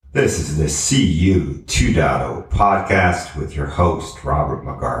This is the CU 2.0 podcast with your host, Robert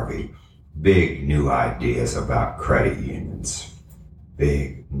McGarvey. Big new ideas about credit unions.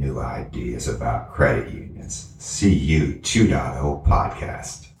 Big new ideas about credit unions. CU 2.0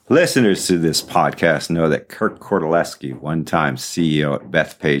 podcast. Listeners to this podcast know that Kirk Kordeleski, one-time CEO at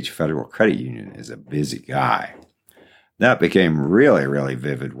Bethpage Federal Credit Union, is a busy guy. That became really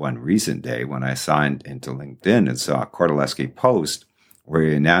vivid one recent day when I signed into LinkedIn and saw a Kordeleski post where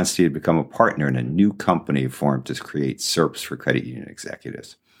he announced he had become a partner in a new company formed to create SERPs for credit union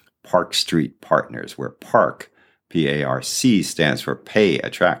executives, Park Street Partners, where PARC, P-A-R-C, stands for Pay,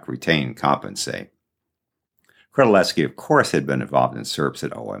 Attract, Retain, Compensate. Kordeleski, of course, had been involved in SERPs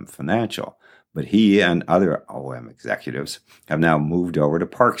at OM Financial, but he and other OM executives have now moved over to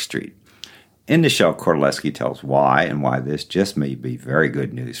Park Street. In the show, Kordeleski tells why and why this just may be very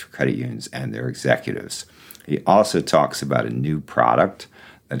good news for credit unions and their executives. He also talks about a new product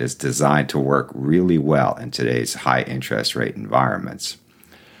that is designed to work really well in today's high interest rate environments.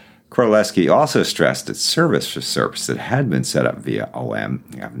 Kordeleski also stressed that service for SERPs that had been set up via OM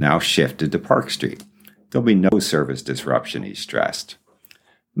have now shifted to Park Street. There'll be no service disruption, he stressed.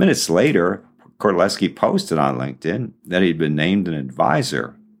 Minutes later, Kordeleski posted on LinkedIn that he'd been named an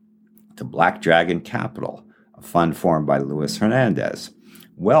advisor to Black Dragon Capital, a fund formed by Luis Hernandez,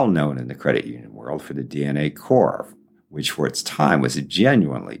 well known in the credit union world for the DNA core, which for its time was a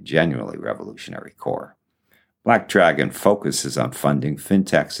genuinely revolutionary core. Black Dragon focuses on funding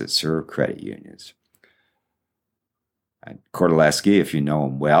fintechs that serve credit unions. And Kordeleski, if you know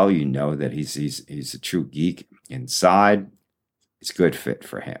him well, you know that he's a true geek inside. It's a good fit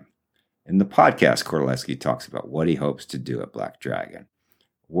for him. In the podcast, Kordeleski talks about what he hopes to do at Black Dragon.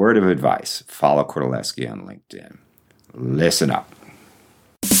 Word of advice, follow Kordeleski on LinkedIn. Listen up.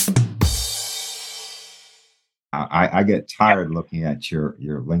 I get tired looking at your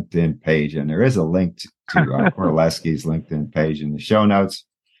LinkedIn page, and there is a link to Kordeleski's LinkedIn page in the show notes.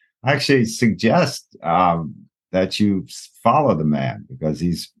 I actually suggest that you follow the man because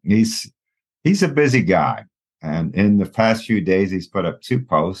he's a busy guy. And in the past few days, he's put up two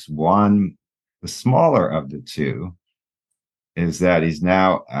posts. One, the smaller of the two, is that he's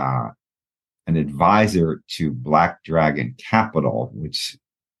now an advisor to Black Dragon Capital, which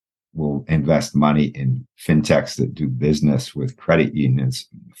will invest money in fintechs that do business with credit unions,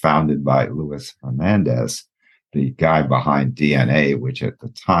 founded by Luis Hernandez, the guy behind DNA, which at the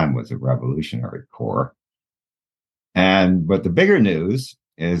time was a revolutionary core. But the bigger news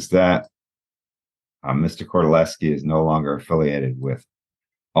is that Mr. Kordeleski is no longer affiliated with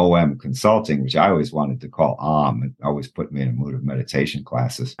OM Consulting, which I always wanted to call OM. It always put me in a mood of meditation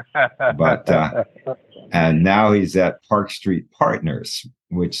classes. And now he's at Park Street Partners,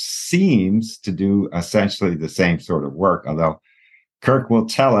 which seems to do essentially the same sort of work, although Kirk will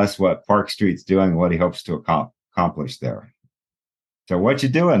tell us what Park Street's doing and what he hopes to accomplish there. So what you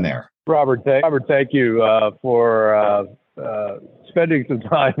doing there? Robert, thank you for spending some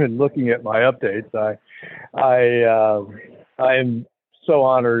time and looking at my updates. I am so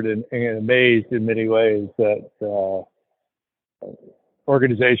honored and amazed in many ways that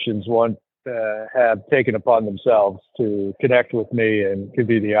organizations have taken upon themselves to connect with me and give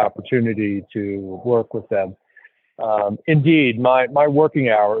me the opportunity to work with them. Indeed, my working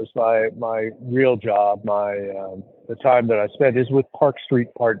hours, my real job, the time that I spend is with Park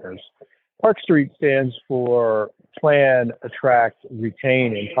Street Partners. Park Street stands for Plan, Attract,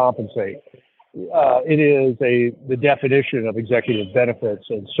 Retain, and Compensate. It is the definition of executive benefits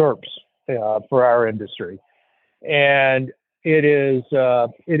and SERPs for our industry, and it is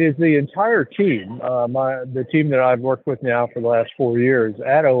the entire team. The team that I've worked with now for the last 4 years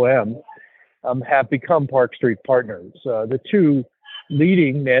at OM have become Park Street Partners. The two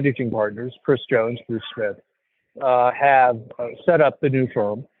leading managing partners, Chris Jones, Bruce Smith, have set up the new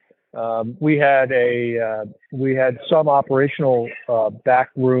firm. We had some operational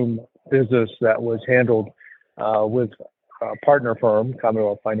backroom business that was handled with a partner firm,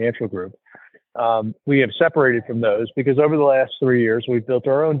 Commonwealth Financial Group. We have separated from those because over the last 3 years, we've built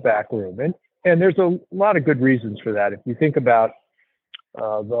our own back room. And there's a lot of good reasons for that. If you think about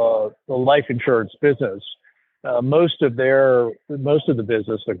the life insurance business, most of the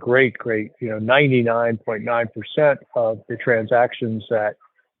business, a great, 99.9% of the transactions that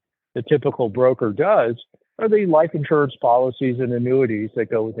the typical broker does are the life insurance policies and annuities that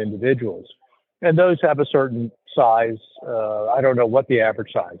go with individuals. And those have a certain size. I don't know what the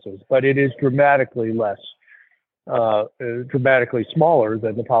average size is, but it is dramatically smaller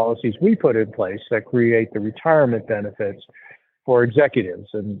than the policies we put in place that create the retirement benefits for executives.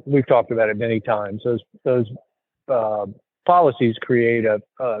 And we've talked about it many times. Those policies create a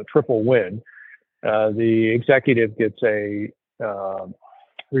triple win. The executive gets a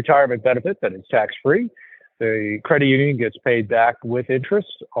retirement benefit that is tax-free. The credit union gets paid back with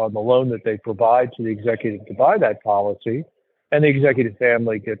interest on the loan that they provide to the executive to buy that policy, and the executive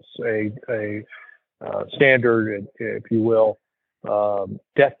family gets a standard, if you will,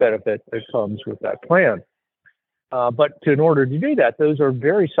 death benefit that comes with that plan. But in order to do that, those are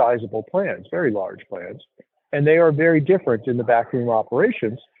very sizable plans, very large plans, and they are very different in the backroom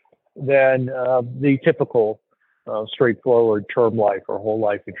operations than the typical straightforward term life or whole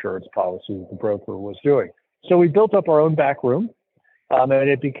life insurance policy that the broker was doing. So we built up our own back room, and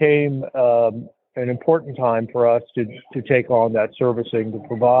it became an important time for us to take on that servicing, to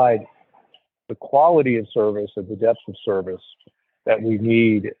provide the quality of service and the depth of service that we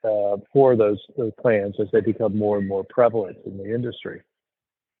need for those plans as they become more and more prevalent in the industry.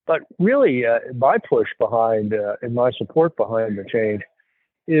 But really, my push behind and my support behind the change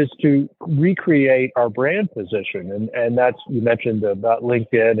is to recreate our brand position. And that's, you mentioned about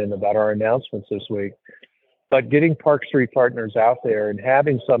LinkedIn and about our announcements this week. But getting Park Street Partners out there and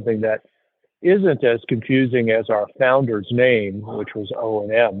having something that isn't as confusing as our founder's name, which was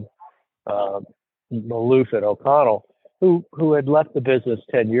O&M, Maloof and O'Connell, who had left the business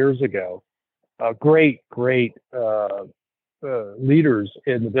 10 years ago. Great leaders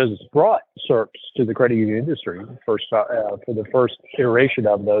in the business brought SERPs to the credit union industry for the first iteration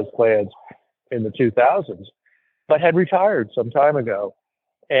of those plans in the 2000s, but had retired some time ago.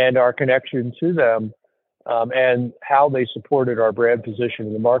 And our connection to them and how they supported our brand position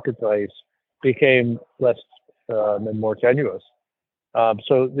in the marketplace became less and more tenuous.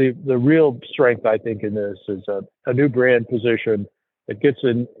 So the real strength, I think, in this is a new brand position that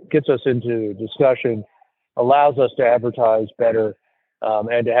gets us into discussion, allows us to advertise better,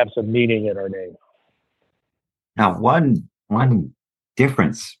 and to have some meaning in our name. Now, one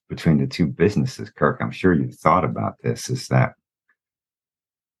difference between the two businesses, Kirk, I'm sure you've thought about this, is that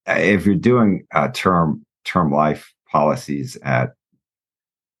if you're doing term life policies at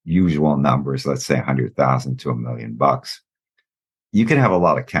usual numbers, let's say 100,000 to $1 million, you can have a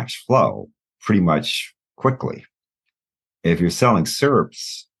lot of cash flow pretty much quickly. If you're selling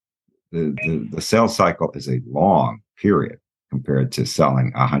SERPs, the sales cycle is a long period compared to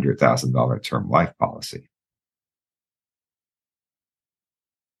selling a $100,000 term life policy.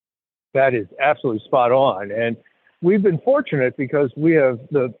 That is absolutely spot on. And we've been fortunate because we have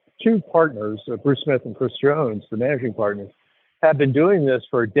the two partners, Bruce Smith and Chris Jones, the managing partners, have been doing this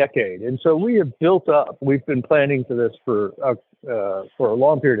for a decade. And so we have built up, we've been planning for this for a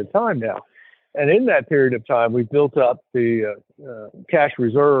long period of time now. And in that period of time, we built up the cash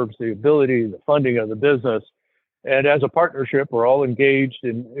reserves, the ability, the funding of the business. And as a partnership, we're all engaged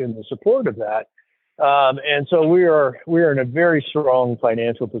in the support of that. And so we are in a very strong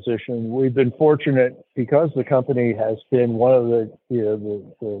financial position. We've been fortunate because the company has been one of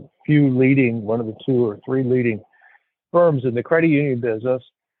the few leading, one of the two or three leading firms in the credit union business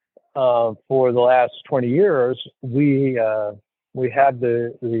for the last 20 years. We have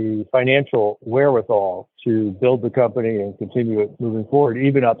the financial wherewithal to build the company and continue it moving forward,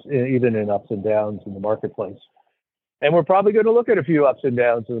 even in ups and downs in the marketplace. And we're probably going to look at a few ups and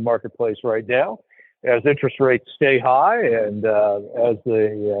downs in the marketplace right now, as interest rates stay high and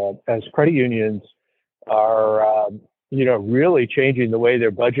as credit unions are really changing the way they're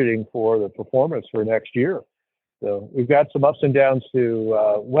budgeting for the performance for next year. So we've got some ups and downs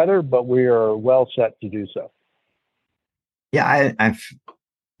to weather, but we are well set to do so. Yeah, I've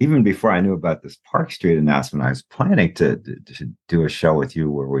even before I knew about this Park Street announcement, I was planning to do a show with you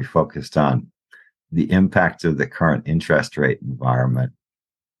where we focused on the impact of the current interest rate environment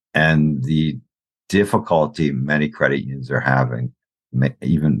and the difficulty many credit unions are having,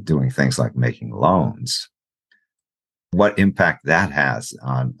 even doing things like making loans, what impact that has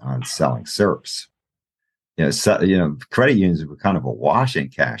on selling SERPs. Credit unions were kind of awash in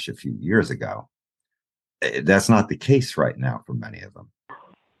cash a few years ago. That's not the case right now for many of them.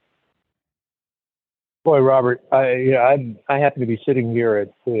 Boy, Robert, I happen to be sitting here at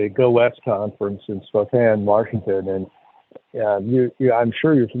the Go West conference in Spokane, Washington, and I'm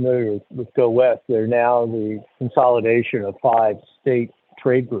sure you're familiar with Go West. They're now the consolidation of 5 state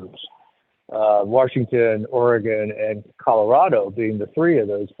trade groups, Washington, Oregon, and Colorado being the 3 of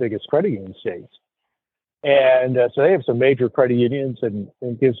those biggest credit union states. And so they have some major credit unions, and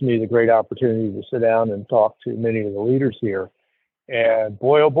it gives me the great opportunity to sit down and talk to many of the leaders here. And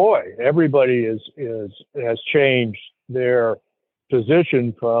boy, oh boy, everybody has changed their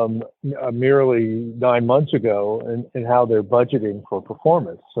position from merely 9 months ago and how they're budgeting for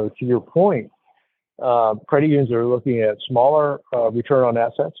performance. So to your point, Credit unions are looking at smaller return on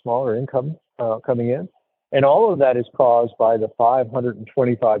assets, smaller income coming in. And all of that is caused by the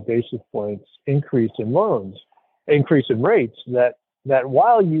 525 basis points increase in rates that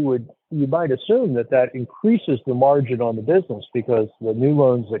while you might assume that increases the margin on the business because the new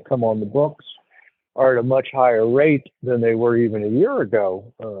loans that come on the books are at a much higher rate than they were even a year ago,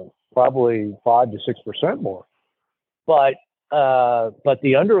 probably 5 to 6% more. But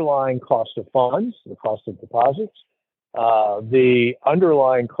the underlying cost of funds, the cost of deposits, the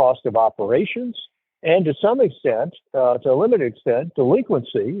underlying cost of operations, and to some extent, to a limited extent,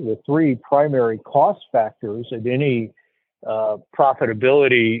 delinquency, the three primary cost factors in any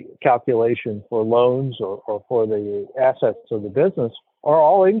profitability calculation for loans or for the assets of the business are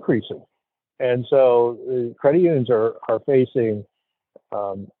all increasing. And so credit unions are facing,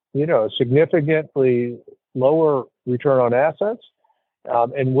 significantly lower return on assets.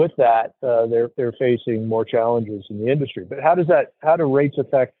 And with that, they're facing more challenges in the industry. But how do rates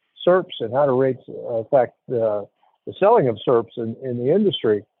affect SERPs, and how do rates affect the selling of SERPs in the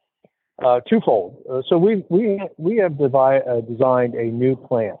industry? Twofold. So we have designed a new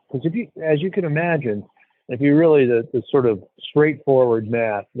plan, because as you can imagine, if you really the sort of straightforward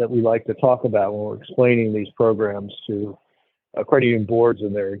math that we like to talk about when we're explaining these programs to credit union boards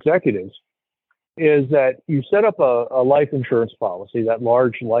and their executives, is that you set up a life insurance policy, that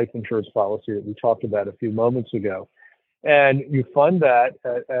large life insurance policy that we talked about a few moments ago, and you fund that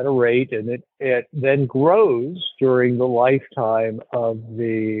at a rate, and it then grows during the lifetime of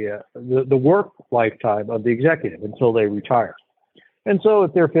the work lifetime of the executive until they retire. And so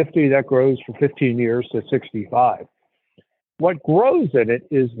if they're 50, that grows for 15 years to 65. What grows in it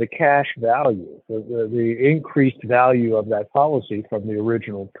is the cash value, the increased value of that policy from the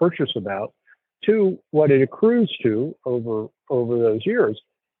original purchase amount to what it accrues to over those years.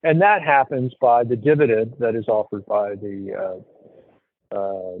 And that happens by the dividend that is offered by the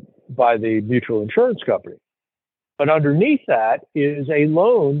mutual insurance company. But underneath that is a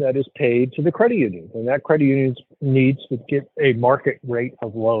loan that is paid to the credit union, and that credit union needs to get a market rate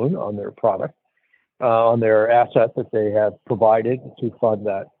of loan on their product, on their asset that they have provided to fund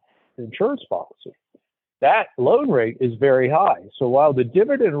that insurance policy. That loan rate is very high. So while the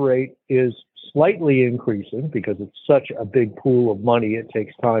dividend rate is slightly increasing because it's such a big pool of money, it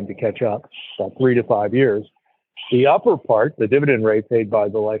takes time to catch up, about 3 to 5 years. The upper part, the dividend rate paid by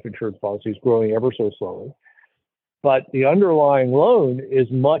the life insurance policy, is growing ever so slowly. But the underlying loan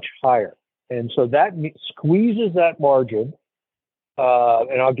is much higher. And so that squeezes that margin.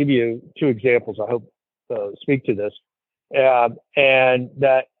 And I'll give you two examples, I hope speak to this. And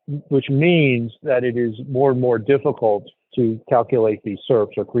that, which means that it is more and more difficult to calculate these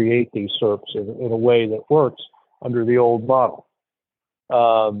SERPs or create these SERPs in a way that works under the old model.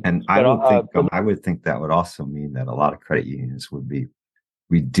 And I would think that would also mean that a lot of credit unions would be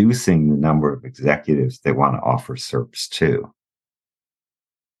reducing the number of executives they want to offer SERPs to.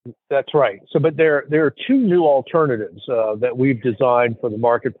 That's right. So, but there are two new alternatives that we've designed for the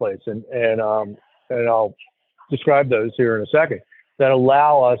marketplace, and I'll describe those here in a second, that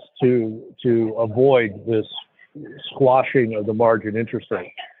allow us to avoid this squashing of the margin interest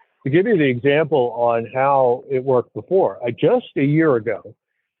rate. To give you the example on how it worked before, just a year ago,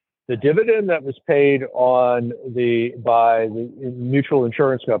 the dividend that was paid by the mutual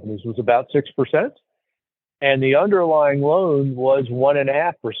insurance companies was about 6%, and the underlying loan was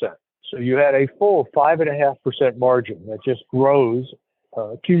 1.5%. So you had a full 5.5% margin that just grows,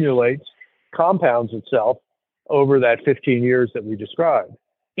 accumulates, compounds itself over that 15 years that we described.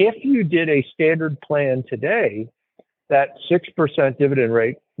 If you did a standard plan today, that 6% dividend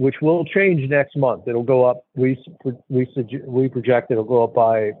rate, which will change next month, it'll go up. We project it'll go up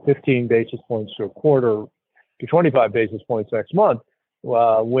by 15 basis points to a quarter to 25 basis points next month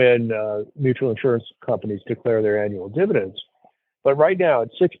when mutual insurance companies declare their annual dividends. But right now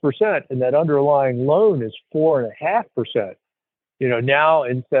it's 6%, and that underlying loan is 4.5%. Now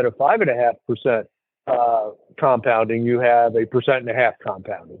instead of 5.5% compounding, you have 1.5%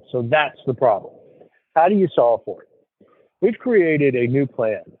 compounding. So that's the problem. How do you solve for it? We've created a new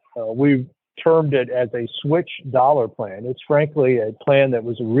plan. We've termed it as a switch dollar plan. It's frankly a plan that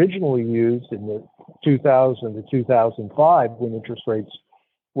was originally used in the 2000 to 2005 when interest rates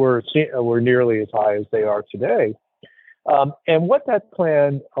were nearly as high as they are today. And what that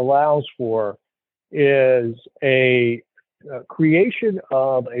plan allows for is a creation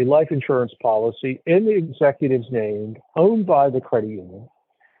of a life insurance policy in the executive's name, owned by the credit union.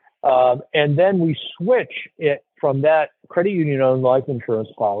 And then we switch it from that credit union-owned life insurance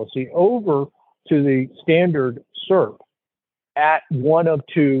policy over to the standard SERP at one of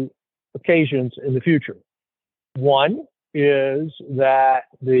two occasions in the future. One is that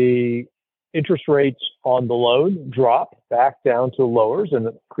the interest rates on the loan drop back down to lowers and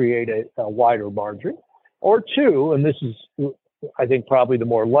create a wider margin. Or two, and this is, I think, probably the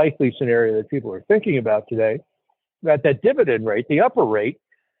more likely scenario that people are thinking about today, that dividend rate, the upper rate,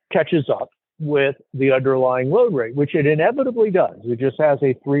 catches up with the underlying loan rate, which it inevitably does. It just has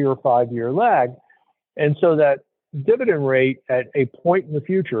a 3 or 5 year lag. And so that dividend rate at a point in the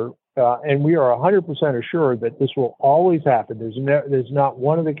future, and we are 100% assured that this will always happen. There's not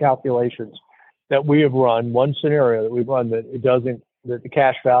one of the calculations that we have run, one scenario that we've run that that the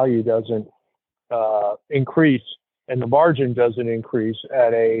cash value doesn't increase and the margin doesn't increase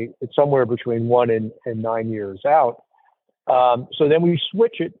it's somewhere between 1 and 9 years out. So then we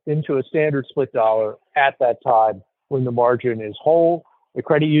switch it into a standard split dollar at that time when the margin is whole. The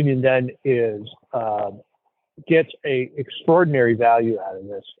credit union then gets a extraordinary value out of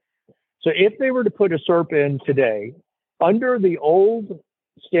this. So if they were to put a SERP in today, under the old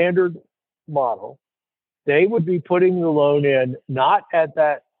standard model, they would be putting the loan in not at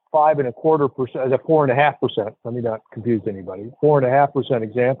that 5.25%, the 4.5%. Let me not confuse anybody. 4.5%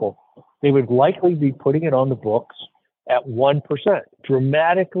 example. They would likely be putting it on the books at 1%,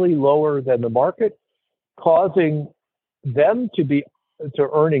 dramatically lower than the market, causing them to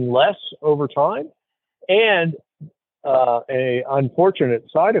earning less over time. And a unfortunate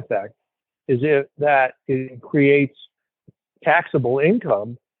side effect is that it creates taxable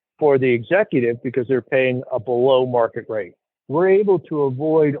income for the executive because they're paying a below market rate. We're able to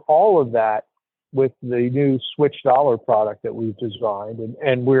avoid all of that with the new switch dollar product that we've designed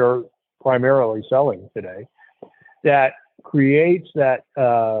and we're primarily selling today, that creates that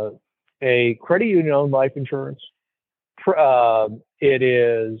a credit union owned life insurance. It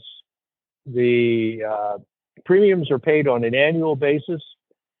is the premiums are paid on an annual basis,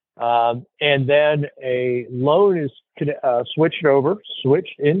 and then a loan is switched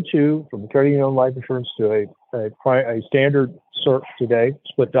into from the credit union owned life insurance to a standard SERP today,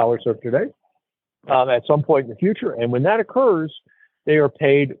 split dollar SERP today, at some point in the future. And when that occurs, they are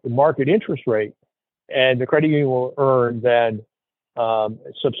paid the market interest rate, and the credit union will earn then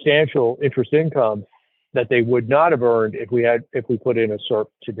substantial interest income that they would not have earned if we put in a SERP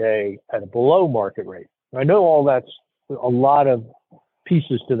today at a below market rate. I know all that's a lot of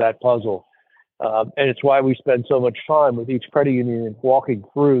pieces to that puzzle, and it's why we spend so much time with each credit union walking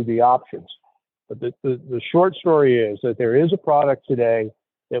through the options. But the short story is that there is a product today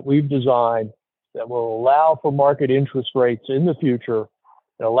that we've designed that will allow for market interest rates in the future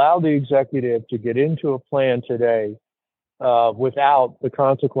and allow the executive to get into a plan today without the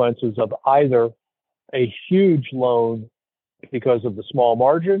consequences of either a huge loan because of the small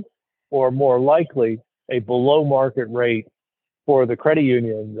margin, or more likely a below market rate for the credit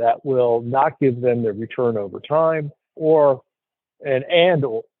union that will not give them the return over time, or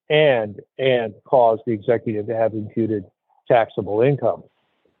and cause the executive to have imputed taxable income.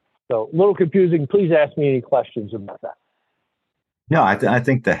 So a little confusing. Please ask me any questions about that. No, I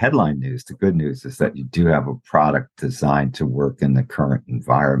think the headline news, the good news, is that you do have a product designed to work in the current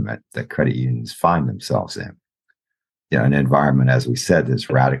environment that credit unions find themselves in. An environment, as we said, is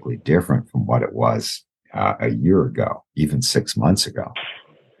radically different from what it was a year ago, even 6 months ago.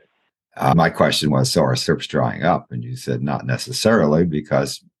 My question was, so are SERPs drying up? And you said not necessarily,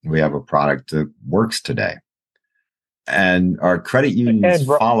 because we have a product that works today. And are credit unions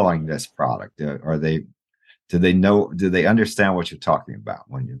following this product? Do they understand what you're talking about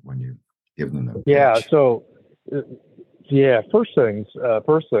when you give them the pitch? Yeah. So, first thing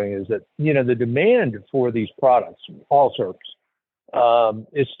is that, the demand for these products, all SERPs,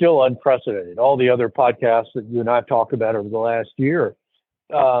 is still unprecedented. All the other podcasts that you and I have talked about over the last year,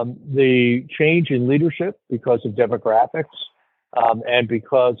 the change in leadership because of demographics, and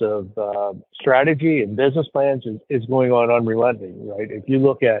because of strategy and business plans is going on unrelenting, right? If you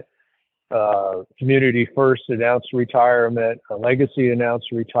look at Community First announced retirement, Legacy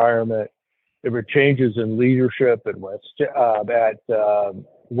announced retirement. There were changes in leadership at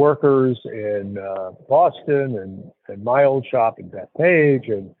Workers in Boston and my old shop in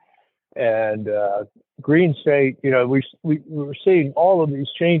Bethpage and Green State. We're seeing all of these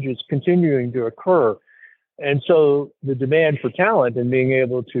changes continuing to occur, and so the demand for talent and being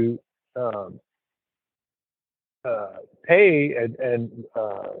able to pay and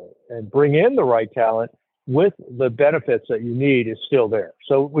bring in the right talent with the benefits that you need is still there.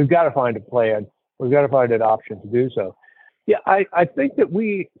 So we've got to find a plan. We've got to find an option to do so. Yeah, I think that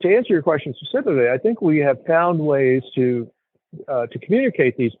to answer your question specifically, I think we have found ways to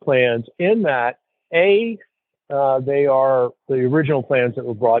communicate these plans in that they are the original plans that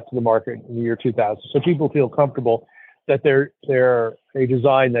were brought to the market in the year 2000. So people feel comfortable that they're a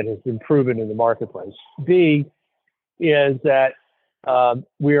design that has been proven in the marketplace. B is that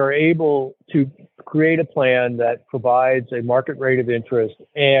we are able to create a plan that provides a market rate of interest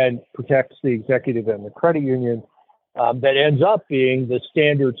and protects the executive and the credit union that ends up being the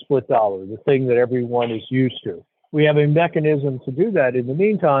standard split dollar, the thing that everyone is used to. We have a mechanism to do that in the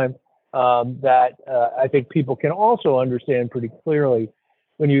meantime that I think people can also understand pretty clearly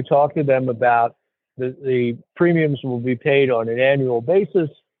when you talk to them about the premiums will be paid on an annual basis.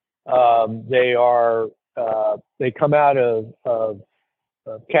 They come out of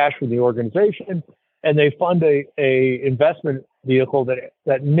cash from the organization, and they fund a investment vehicle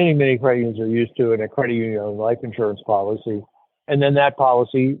that many credit unions are used to in a credit union life insurance policy. And then that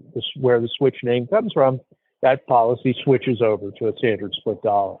policy, where the switch name comes from, that policy switches over to a standard split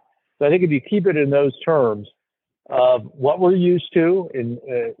dollar. So I think if you keep it in those terms of what we're used to and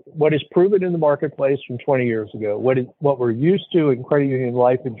what is proven in the marketplace from 20 years ago, what we're used to in credit union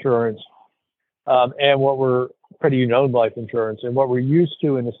life insurance, and what we're credit union owned life insurance, and what we're used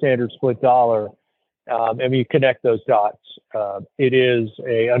to in the standard split dollar, and you connect those dots, it is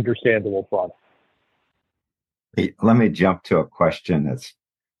a understandable product. Hey, let me jump to a question that's a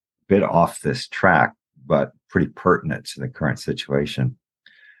bit off this track, but pretty pertinent to the current situation.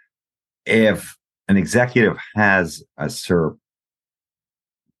 If an executive has a SERP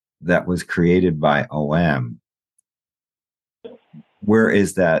that was created by OM, where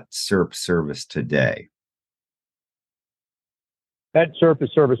is that SERP service today? That SERP is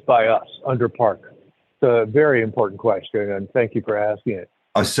serviced by us under Park. It's a very important question, and thank you for asking it.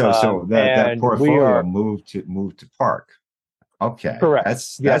 Oh, so that portfolio moved to Park. Okay, correct.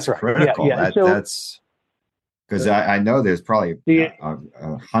 That's right. Critical. Yeah. That's because I know there's probably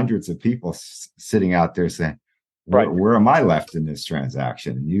hundreds of people sitting out there saying, where am I left in this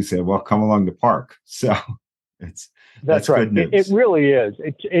transaction? And you said, well, come along to Park. So that's right. Good news. It really is.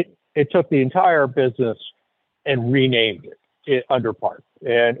 It took the entire business and renamed it under Park,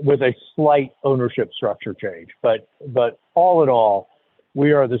 and with a slight ownership structure change. But all in all,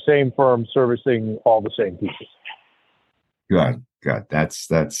 we are the same firm servicing all the same pieces. Good. That's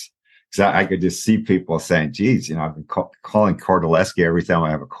because I could just see people saying, geez, I've been calling Kordeleski every time I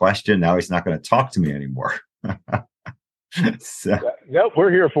have a question. Now he's not going to talk to me anymore. Nope,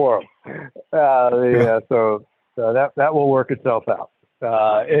 we're here for him. So that will work itself out.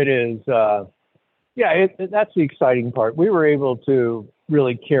 It is, that's the exciting part. We were able to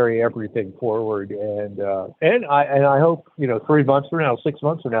really carry everything forward, and I hope 3 months from now, 6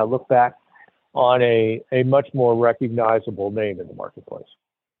 months from now, look back on a much more recognizable name in the marketplace.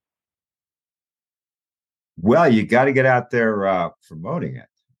 Well, you got to get out there promoting it.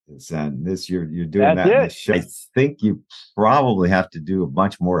 And you're doing that in the show. I think you probably have to do a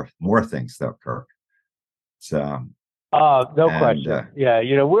bunch more things, though, Kirk. So, no question.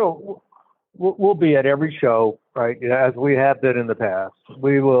 We'll be at every show, right? As we have been in the past.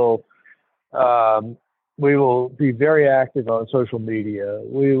 We will be very active on social media.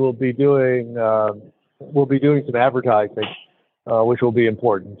 We will be doing some advertising, which will be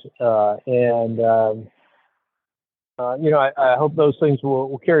important. I hope those things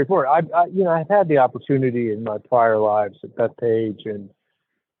will carry forward. I've had the opportunity in my prior lives at Bethpage and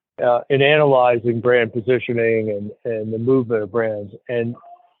in analyzing brand positioning and the movement of brands. And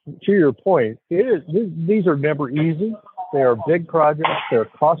to your point, these are never easy. They are big projects. They're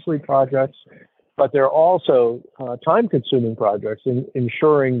costly projects, but they're also time-consuming projects in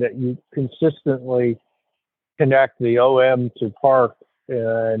ensuring that you consistently connect the OM to Park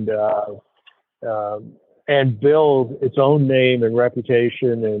and build its own name and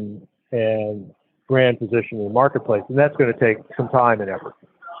reputation and brand position in the marketplace. And that's going to take some time and effort.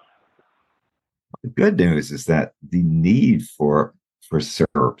 The good news is that the need for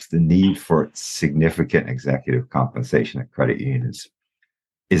SERPs, the need for significant executive compensation at credit unions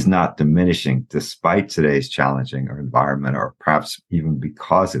is not diminishing despite today's challenging environment, or perhaps even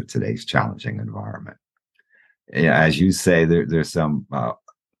because of today's challenging environment. As you say, there's some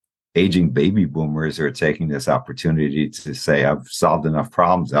aging baby boomers who are taking this opportunity to say, I've solved enough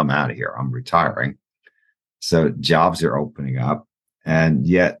problems. I'm out of here. I'm retiring. So jobs are opening up, and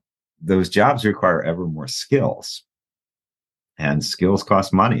yet those jobs require ever more skills, and skills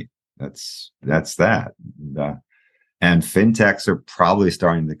cost money. That's that. And fintechs are probably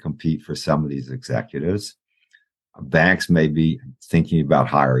starting to compete for some of these executives. Banks may be thinking about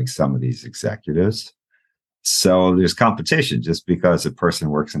hiring some of these executives. So there's competition. Just because a person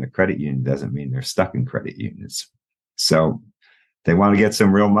works in a credit union doesn't mean they're stuck in credit unions. So they want to get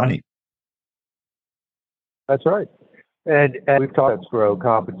some real money. That's right. And we've talked about grow,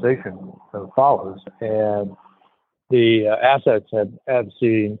 compensation follows, and the assets have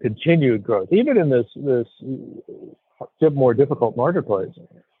seen continued growth, even in this more difficult marketplace.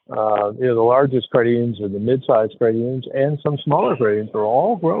 The largest credit unions or the mid-sized credit unions and some smaller credit unions are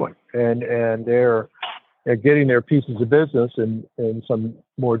all growing, and they're getting their pieces of business in some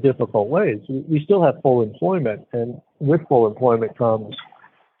more difficult ways. We still have full employment, and with full employment comes,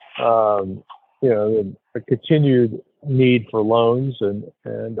 a continued need for loans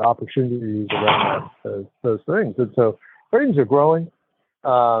and opportunities around those things. And so credit unions are growing.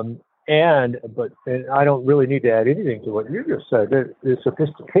 And I don't really need to add anything to what you just said. The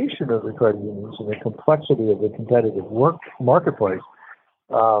sophistication of the credit unions and the complexity of the competitive marketplace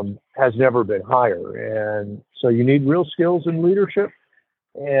has never been higher. And so you need real skills in leadership.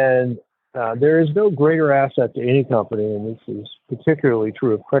 And there is no greater asset to any company, and this is particularly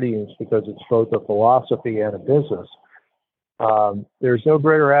true of credit unions because it's both a philosophy and a business. There's no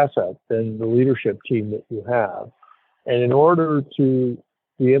greater asset than the leadership team that you have. And in order to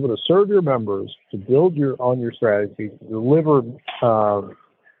be able to serve your members, to build on your strategy, to deliver to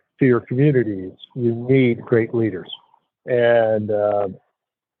your communities, you need great leaders. And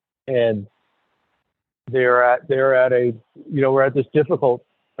we're at this difficult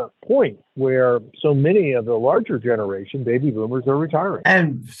point where so many of the larger generation, baby boomers, are retiring.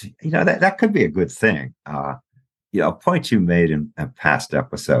 And, that could be a good thing. A point you made in a past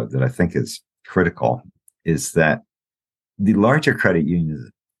episode that I think is critical is that the larger credit unions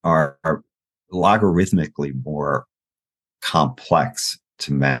are logarithmically more complex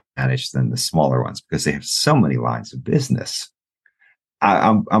to manage than the smaller ones because they have so many lines of business.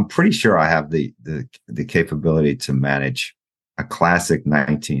 I'm pretty sure I have the capability to manage a classic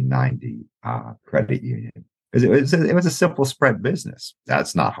 1990 credit union. It was a simple spread business.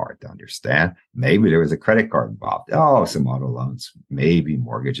 That's not hard to understand. Maybe there was a credit card involved. Oh, some auto loans, maybe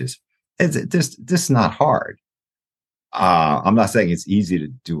mortgages. It's just not hard. I'm not saying it's easy to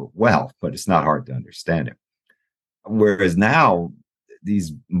do it well, but it's not hard to understand it. Whereas now,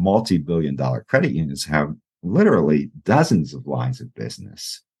 these multi-billion-dollar credit unions have literally dozens of lines of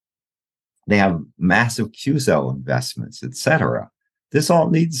business. They have massive QSO investments, et cetera. This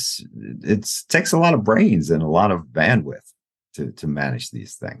all takes a lot of brains and a lot of bandwidth to manage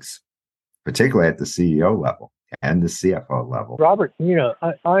these things, particularly at the CEO level and the CFO level. Robert,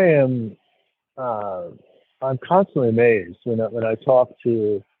 I'm constantly amazed when I talk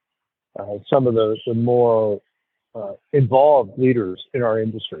to some of the more involved leaders in our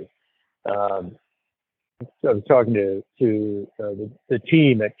industry. So I was talking to the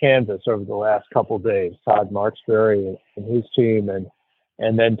team at Canvas over the last couple of days, Todd Marksberry and his team,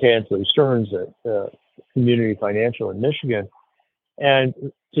 and then Tansley Stearns at Community Financial in Michigan, and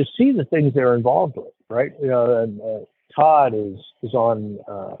to see the things they're involved with, right? Todd is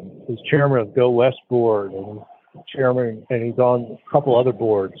chairman of Go West board and he's on a couple other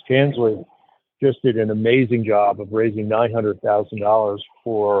boards. Tansley just did an amazing job of raising $900,000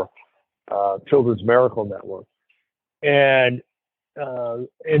 for Children's Miracle Network, and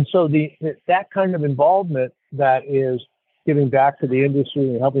so that kind of involvement that is giving back to the industry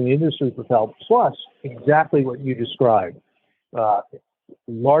and helping the industry propel, plus exactly what you described.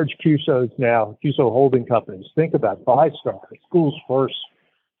 Large QSOs now, QSO holding companies. Think about Five Star, Schools First,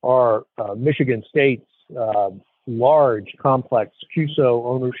 or Michigan State's large, complex QSO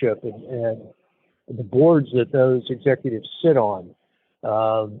ownership and the boards that those executives sit on.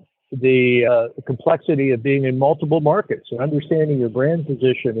 The complexity of being in multiple markets and understanding your brand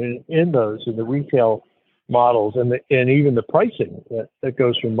position in the retail models and even the pricing that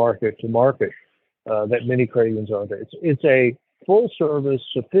goes from market to market that many credit unions are under. It's a full service,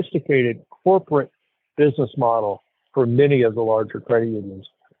 sophisticated corporate business model for many of the larger credit unions.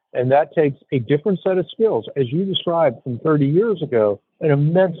 And that takes a different set of skills, as you described from 30 years ago, an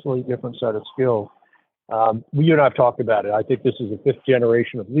immensely different set of skills. You and I have talked about it. I think this is a fifth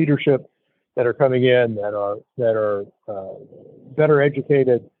generation of leadership that are coming in that are better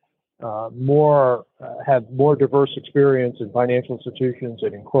educated, have more diverse experience in financial institutions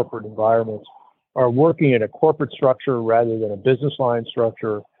and in corporate environments, are working in a corporate structure rather than a business line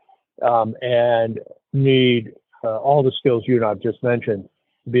structure, and need all the skills you and I have just mentioned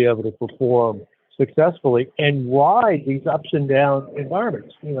to be able to perform successfully and ride these ups and down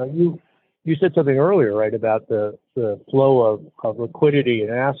environments. You said something earlier, right, about the flow of liquidity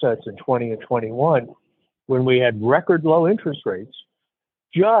and assets in 20 and 21 when we had record low interest rates.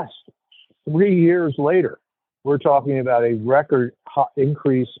 Just 3 years later, we're talking about a record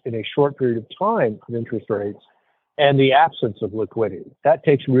increase in a short period of time of interest rates and the absence of liquidity. That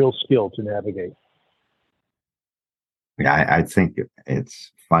takes real skill to navigate. Yeah, I think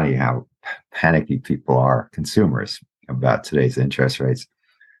it's funny how panicky people are, consumers, about today's interest rates.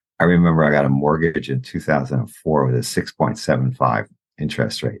 I remember I got a mortgage in 2004 with a 6.75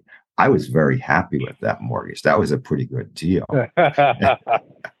 interest rate. I was very happy with that mortgage. That was a pretty good deal. I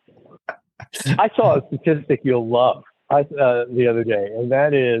saw a statistic you'll love the other day, and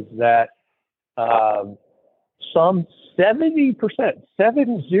that is that some 70%,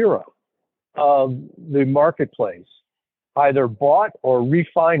 70, of the marketplace either bought or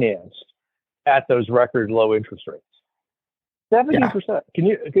refinanced at those record low interest rates. 70%.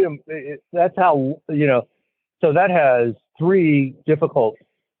 That's how, so that has three difficult,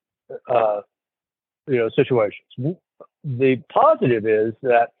 situations. The positive is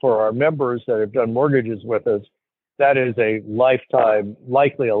that for our members that have done mortgages with us, that is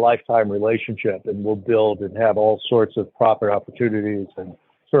likely a lifetime relationship, and will build and have all sorts of profit opportunities and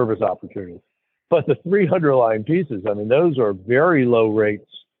service opportunities. But the three underlying pieces, those are very low rates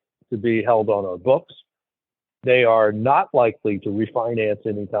to be held on our books. They are not likely to refinance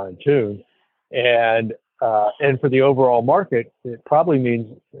anytime soon. And for the overall market, it probably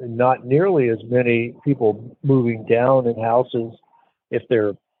means not nearly as many people moving down in houses if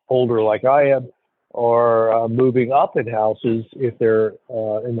they're older like I am, or moving up in houses if they're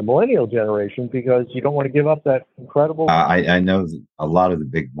in the millennial generation, because you don't want to give up that incredible. I know that a lot of the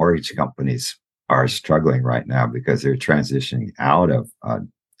big mortgage companies are struggling right now because they're transitioning out of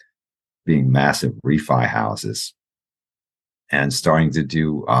being massive refi houses and starting to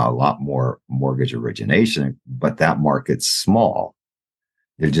do a lot more mortgage origination, but that market's small.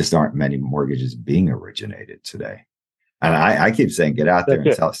 There just aren't many mortgages being originated today. And I keep saying, get out there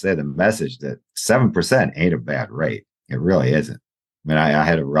and say the message that 7% ain't a bad rate. It really isn't. I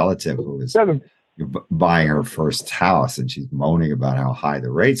had a relative who was buying her first house, and she's moaning about how high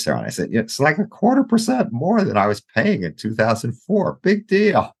the rates are. And I said, it's like 0.25% more than I was paying in 2004. Big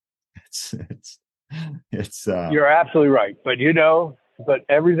deal. It's You're absolutely right. But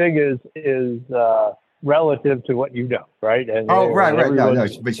everything is relative to what you know, right? And right. No.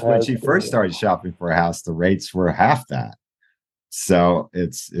 But when she first started shopping for a house, the rates were half that. So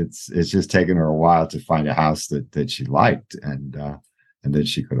it's just taken her a while to find a house that she liked and that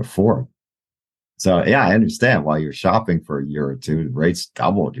she could afford. So yeah, I understand. While you're shopping for a year or two, the rates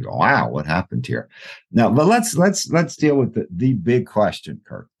doubled. You go, wow, what happened here? Now, but let's deal with the big question,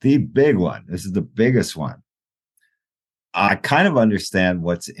 Kirk. The big one. This is the biggest one. I kind of understand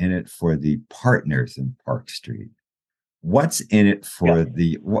what's in it for the partners in Park Street. What's in it for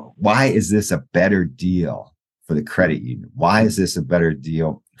why is this a better deal for the credit union? Why is this a better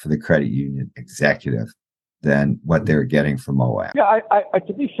deal for the credit union executive than what they're getting from OM? Yeah, I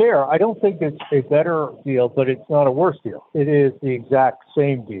to be fair, I don't think it's a better deal, but it's not a worse deal. It is the exact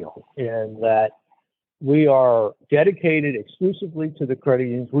same deal in that we are dedicated exclusively to the credit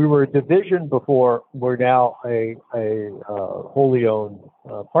unions. We were a division before. We're now a wholly owned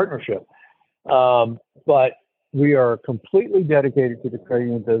partnership. But we are completely dedicated to the credit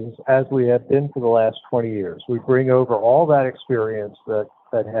union business, as we have been for the last 20 years. We bring over all that experience that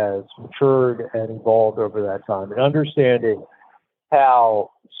has matured and evolved over that time, and understanding how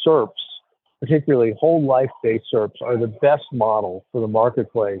SERPs, particularly whole life-based SERPs, are the best model for the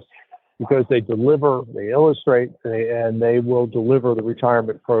marketplace, because they deliver, they illustrate, and they will deliver the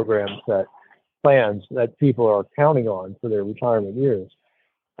retirement plans that people are counting on for their retirement years.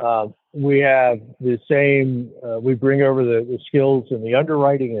 We have the same, we bring over the skills in the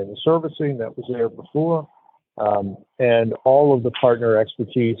underwriting and the servicing that was there before, and all of the partner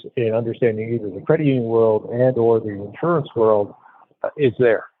expertise in understanding either the credit union world and or the insurance world is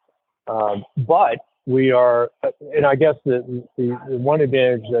there. But we are, and I guess the one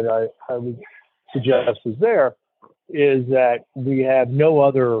advantage that I would suggest is there is that we have no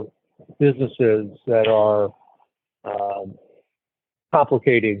other businesses that are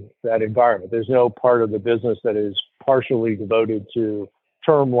complicating that environment. There's no part of the business that is partially devoted to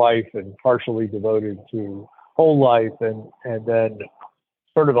term life and partially devoted to whole life, and then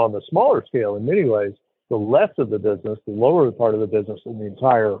sort of on the smaller scale in many ways, the less of the business, the lower part of the business in the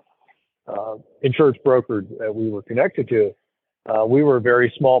entire insurance broker that we were connected to, we were a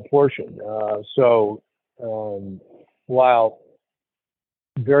very small portion. So while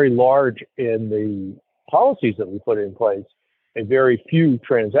very large in the policies that we put in place, and very few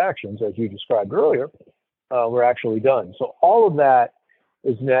transactions, as you described earlier, were actually done. So all of that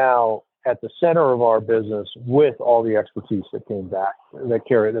is now at the center of our business, with all the expertise that came back, that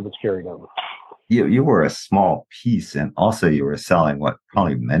was carried over. You were a small piece, and also you were selling what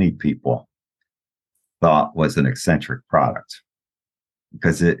probably many people thought was an eccentric product,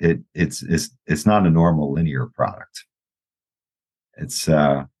 because it's not a normal linear product. It's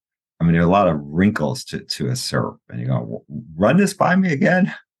I mean, there are a lot of wrinkles to a SERP, and you go, run this by me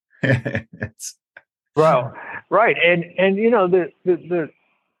again. It's Well, right, and the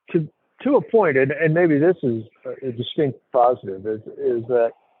to a point, and maybe this is a distinct positive is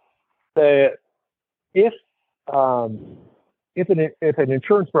that the if if an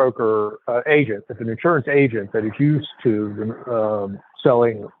insurance broker agent, if an insurance agent that is used to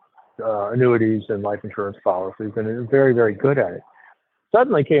selling annuities and life insurance policies and is very, very good at it,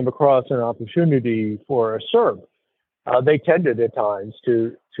 suddenly came across an opportunity for a SERP, they tended at times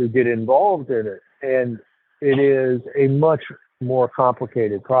to get involved in it, and it is a much more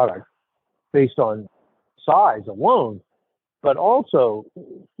complicated product based on size alone, but also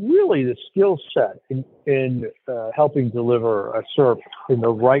really the skill set in helping deliver a SERP in the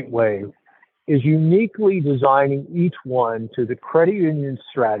right way is uniquely designing each one to the credit union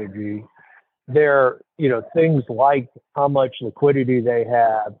strategy. There, things like how much liquidity they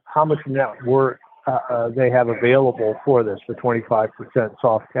have, how much net worth they have available for this, the 25%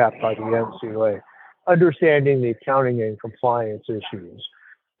 soft cap by the NCUA, understanding the accounting and compliance issues,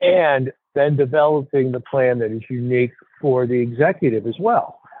 and then developing the plan that is unique for the executive as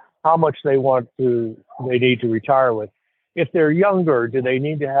well. How much they need to retire with. If they're younger, do they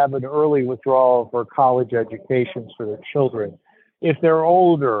need to have an early withdrawal for college educations for their children? If they're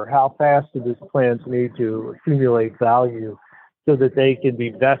older, how fast do these plans need to accumulate value so that they can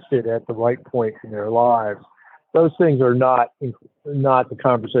be vested at the right point in their lives? Those things are not the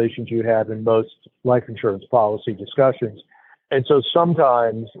conversations you have in most life insurance policy discussions. And so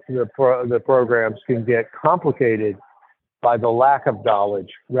sometimes the programs can get complicated by the lack of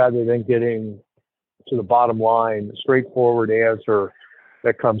knowledge rather than getting to the bottom line, straightforward answer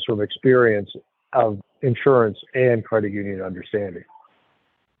that comes from experience of insurance and credit union understanding.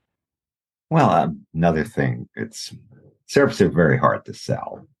 Well, another thing, SERPs are very hard to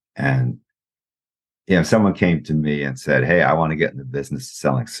sell. And if someone came to me and said, hey, I want to get in the business of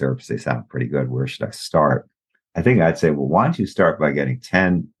selling SERPs, they sound pretty good. Where should I start? I think I'd say, well, why don't you start by getting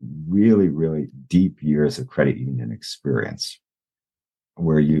 10 really, really deep years of credit union experience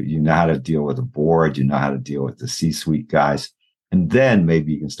where you know how to deal with a board, you know how to deal with the C-suite guys, and then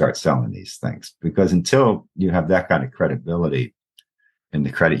maybe you can start selling these things. Because until you have that kind of credibility in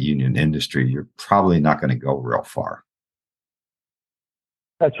the credit union industry, you're probably not going to go real far.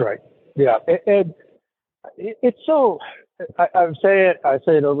 That's right. Yeah. And it's so, I say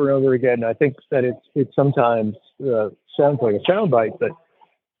it over and over again. I think that it sometimes sounds like a soundbite, but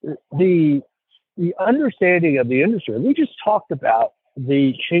the understanding of the industry, we just talked about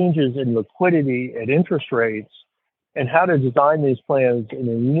the changes in liquidity and interest rates and how to design these plans in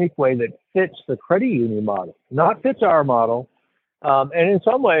a unique way that fits the credit union model, not fits our model. And in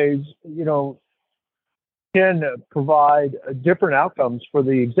some ways, can provide different outcomes for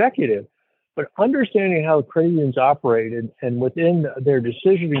the executive. But understanding how credit unions operate and within their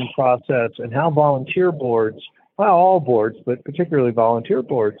decisioning process and how volunteer boards, not all boards, but particularly volunteer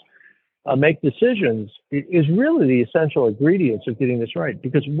boards, make decisions is really the essential ingredients of getting this right.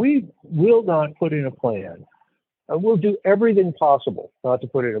 Because we will not put in a plan. We'll do everything possible not to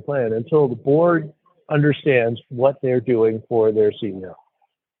put in a plan until the board understands what they're doing for their CEO.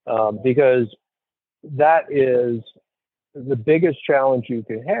 Because that is the biggest challenge you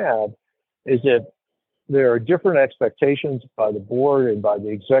can have, is if there are different expectations by the board and by the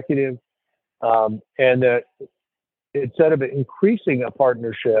executive, and that instead of increasing a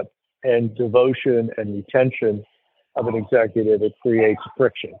partnership and devotion and retention of an executive, it creates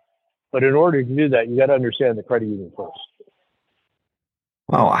friction. But in order to do that, you got to understand the credit union first.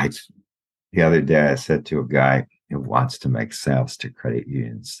 Well, the other day I said to a guy who wants to make sales to credit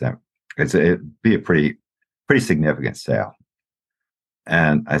unions that it'd be a pretty significant sale.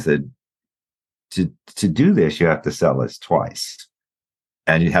 And I said, to do this, you have to sell this twice.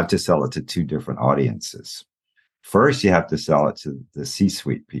 And you have to sell it to two different audiences. First, you have to sell it to the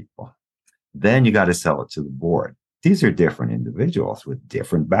C-suite people. Then you got to sell it to the board. These are different individuals with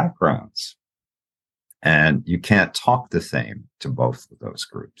different backgrounds. And you can't talk the same to both of those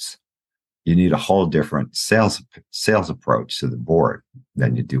groups. You need a whole different sales approach to the board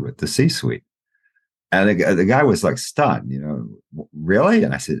than you do with the C-suite. And the guy was like stunned, really?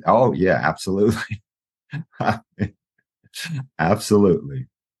 And I said, oh, yeah, absolutely. Absolutely.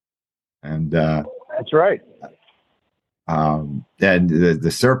 And that's right. And the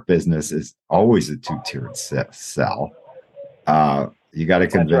SERP business is always a two-tiered sell. You got to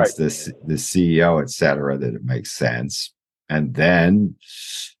convince the CEO, et cetera, that it makes sense. And then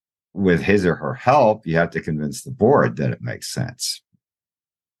with his or her help, you have to convince the board that it makes sense.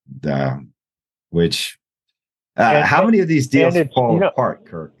 Which How many of these deals fall you apart,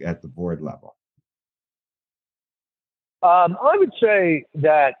 Kirk, at the board level? I would say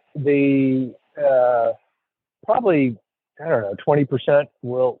that the probably, I don't know, 20%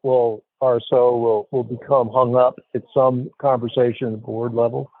 will become hung up at some conversation at the board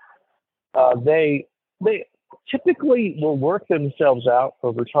level. They typically will work themselves out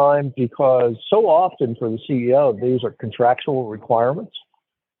over time because so often for the CEO, these are contractual requirements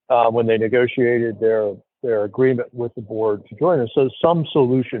when they negotiated their agreement with the board to join us. So some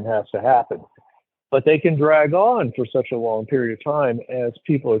solution has to happen. But they can drag on for such a long period of time as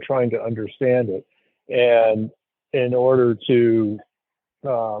people are trying to understand it. And in order to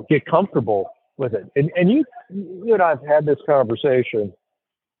get comfortable with it. And you and I have had this conversation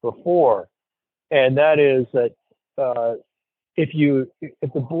before, and that is that if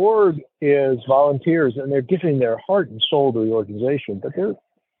the board is volunteers and they're giving their heart and soul to the organization, but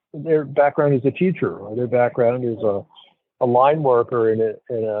their background is a teacher or their background is a line worker in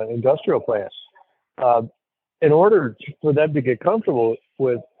an industrial plant. In order for them to get comfortable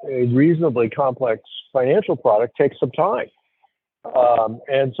with a reasonably complex financial product takes some time.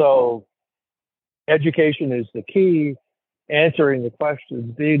 And so education is the key, answering the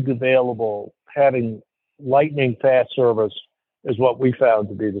questions, being available, having lightning fast service is what we found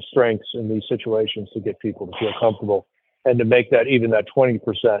to be the strengths in these situations to get people to feel comfortable and to make that even that 20%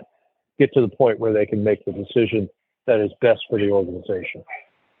 get to the point where they can make the decision that is best for the organization.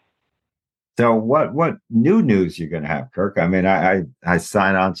 So what new news you're going to have, Kirk? I mean, I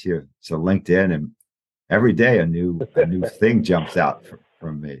sign on to LinkedIn, and every day a new thing jumps out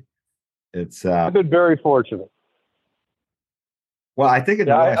from me. It's I've been very fortunate. Well, I think in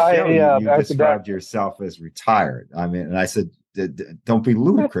the last show you described yourself as retired. I mean, and I said, "Don't be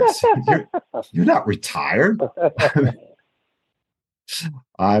ludicrous. You're not retired."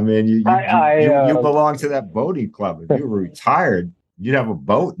 I mean, you belong to that boating club. If you were retired, you'd have a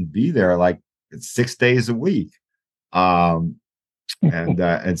boat and be there like 6 days a week. And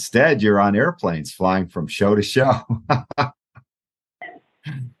instead, you're on airplanes flying from show to show.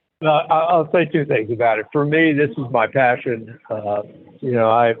 I'll say two things about it. For me, this is my passion.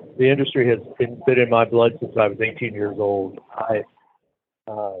 The industry has been in my blood since I was 18 years old.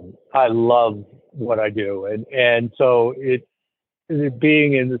 I love what I do, and so it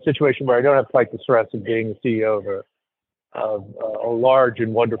being in the situation where I don't have to fight the stress of being the CEO of a large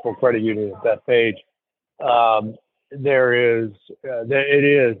and wonderful credit union at that page, it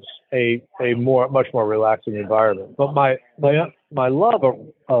is a much more relaxing environment. But my love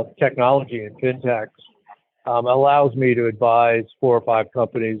of technology and fintechs allows me to advise 4 or 5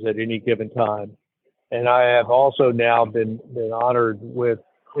 companies at any given time, and I have also now been honored with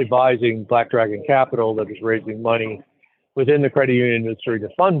advising Black Dragon Capital that is raising money within the credit union industry to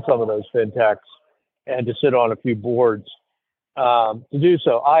fund some of those fintechs and to sit on a few boards to do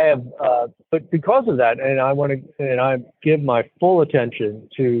so. I have, but because of that, and I give my full attention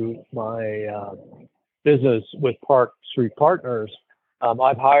to my business with Park Street Partners.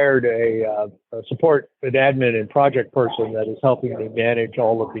 I've hired a support, an admin and project person that is helping me manage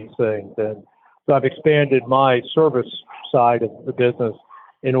all of these things. And so I've expanded my service side of the business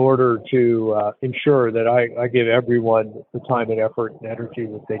in order to ensure that I give everyone the time and effort and energy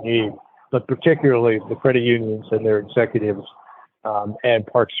that they need, but particularly the credit unions and their executives and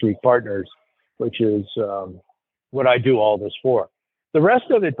Park Street Partners, which is what I do all this for. The rest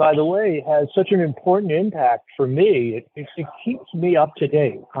of it, by the way, has such an important impact for me. It keeps me up to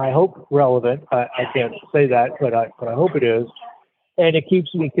date. I hope relevant. I can't say that, but I hope it is. And it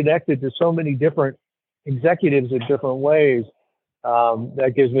keeps me connected to so many different executives in different ways.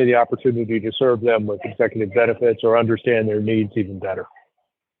 That gives me the opportunity to serve them with executive benefits or understand their needs even better.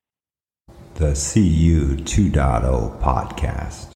 The CU 2.0 podcast.